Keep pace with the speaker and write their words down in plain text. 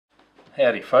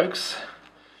Howdy folks,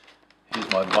 here's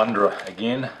my Vundra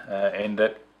again, and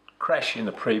that crash in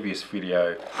the previous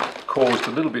video caused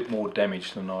a little bit more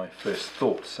damage than I first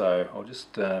thought, so I'll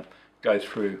just go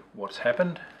through what's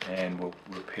happened and we'll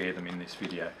repair them in this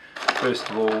video. First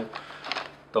of all,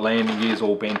 the landing gear's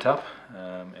all bent up,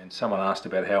 and someone asked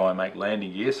about how I make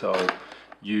landing gear, so I'll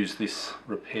use this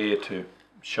repair to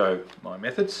show my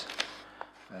methods.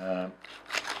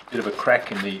 Bit of a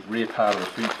crack in the rear part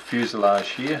of the fuselage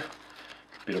here.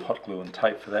 Bit of hot glue and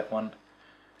tape for that one.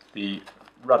 The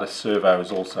rudder servo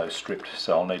is also stripped,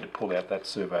 so I'll need to pull out that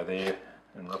servo there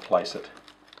and replace it.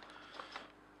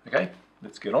 Okay,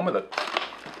 let's get on with it.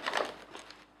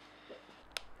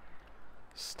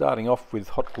 Starting off with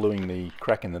hot gluing the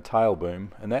crack in the tail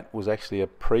boom, and that was actually a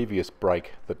previous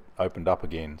break that opened up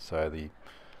again, so the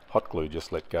hot glue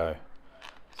just let go.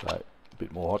 So a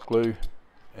bit more hot glue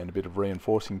and a bit of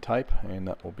reinforcing tape and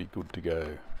that will be good to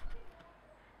go.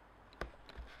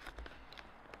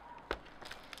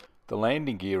 The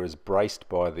landing gear is braced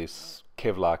by this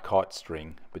Kevlar kite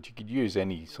string, but you could use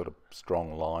any sort of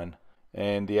strong line,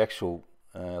 and the actual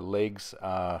legs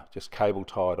are just cable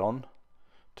tied on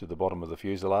to the bottom of the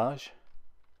fuselage,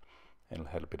 and it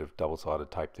had a bit of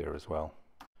double-sided tape there as well.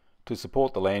 To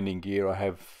support the landing gear, I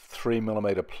have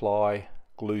 3mm ply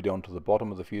glued onto the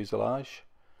bottom of the fuselage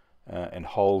and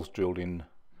holes drilled in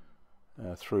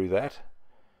through that,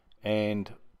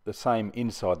 and the same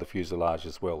inside the fuselage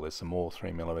as well. There's some more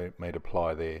 3mm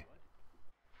ply there.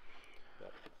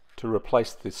 To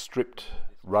replace this stripped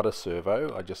rudder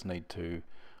servo, I just need to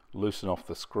loosen off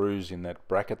the screws in that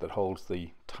bracket that holds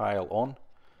the tail on.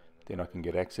 Then I can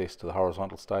get access to the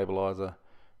horizontal stabilizer,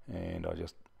 and I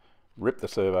just rip the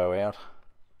servo out.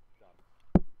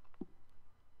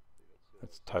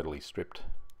 It's totally stripped.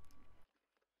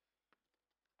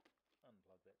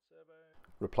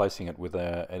 Replacing it with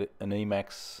an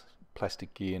Emax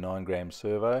plastic gear 9-gram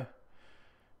servo,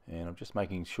 and I'm just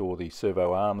making sure the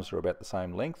servo arms are about the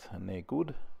same length and they're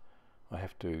good. I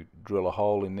have to drill a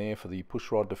hole in there for the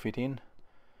push rod to fit in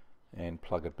and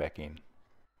plug it back in.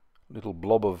 Little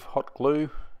blob of hot glue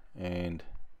and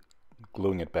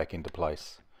gluing it back into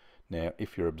place. Now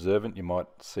if you're observant, you might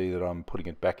see that I'm putting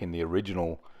it back in the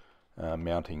original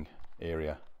mounting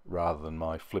area rather than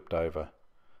my flipped over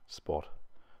spot.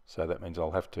 So that means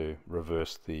I'll have to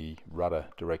reverse the rudder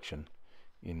direction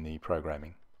in the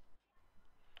programming.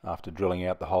 After drilling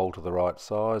out the hole to the right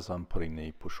size, I'm putting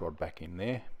the push rod back in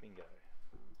there. Bingo.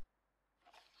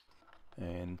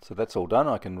 And so that's all done.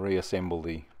 I can reassemble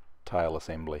the tail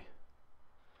assembly.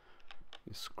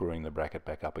 Just screwing the bracket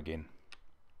back up again.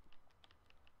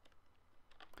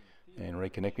 And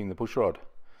reconnecting the push rod.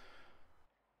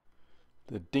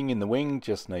 The ding in the wing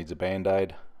just needs a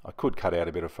band-aid. I could cut out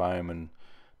a bit of foam and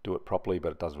do it properly,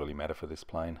 but it doesn't really matter for this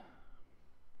plane.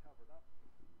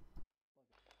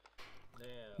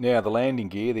 Now the landing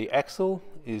gear, the axle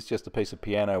is just a piece of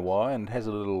piano wire and has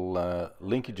a little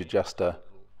linkage adjuster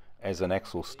as an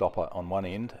axle stopper on one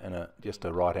end and just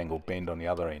a right angle bend on the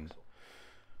other end.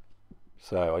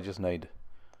 So I just need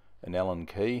an Allen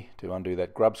key to undo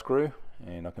that grub screw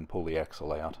and I can pull the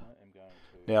axle out.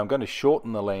 Now I'm going to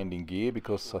shorten the landing gear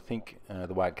because I think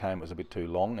the way it came was a bit too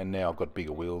long, and now I've got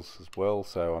bigger wheels as well,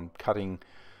 so I'm cutting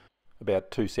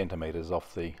about 2 centimeters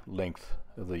off the length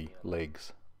of the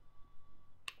legs.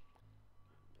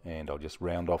 And I'll just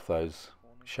round off those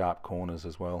sharp corners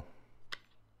as well.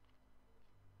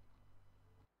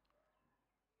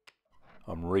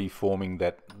 I'm reforming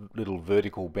that little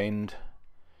vertical bend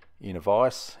in a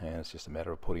vise, and it's just a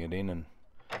matter of putting it in and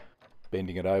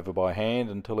bending it over by hand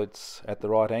until it's at the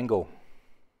right angle.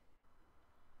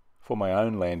 For my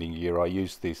own landing gear, I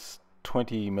use this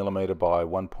 20mm by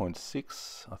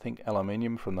 1.6, I think,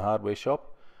 aluminium from the hardware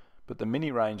shop, but the Mini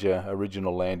Ranger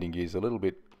original landing gear is a little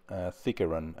bit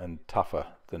thicker and tougher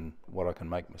than what I can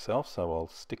make myself, so I'll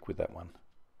stick with that one.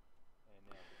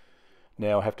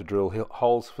 Now I have to drill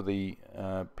holes for the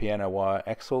piano wire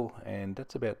axle, and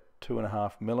that's about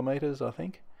 2.5mm, I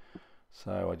think.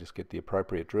 So I just get the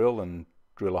appropriate drill and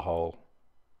drill a hole.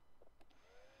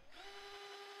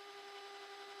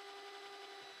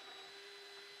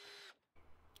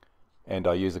 And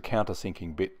I use a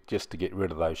countersinking bit just to get rid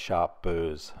of those sharp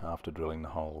burrs after drilling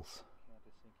the holes.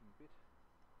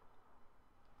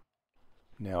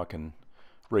 Now I can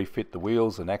refit the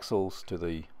wheels and axles to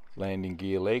the landing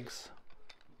gear legs.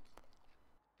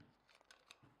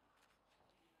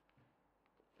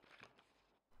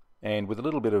 And with a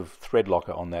little bit of thread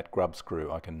locker on that grub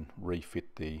screw, I can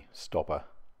refit the stopper.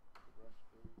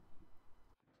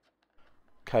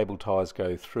 Cable ties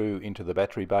go through into the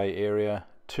battery bay area,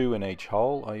 2 in each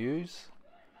hole I use.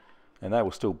 and they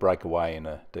will still break away in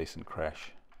a decent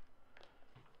crash.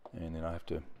 And then I have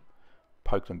to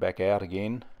poke them back out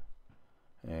again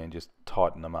and just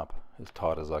tighten them up as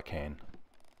tight as I can.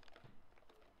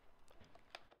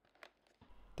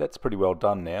 That's pretty well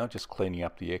done now, just cleaning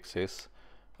up the excess.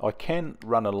 I can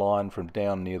run a line from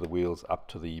down near the wheels up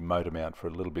to the motor mount for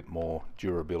a little bit more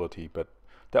durability, but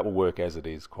that will work as it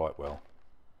is quite well.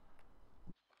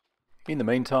 In the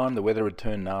meantime, the weather had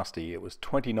turned nasty. It was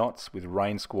 20 knots with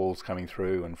rain squalls coming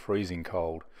through and freezing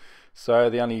cold. So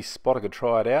the only spot I could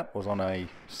try it out was on a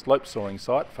slope sawing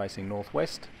site facing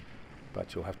northwest,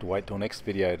 but you'll have to wait till next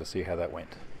video to see how that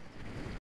went.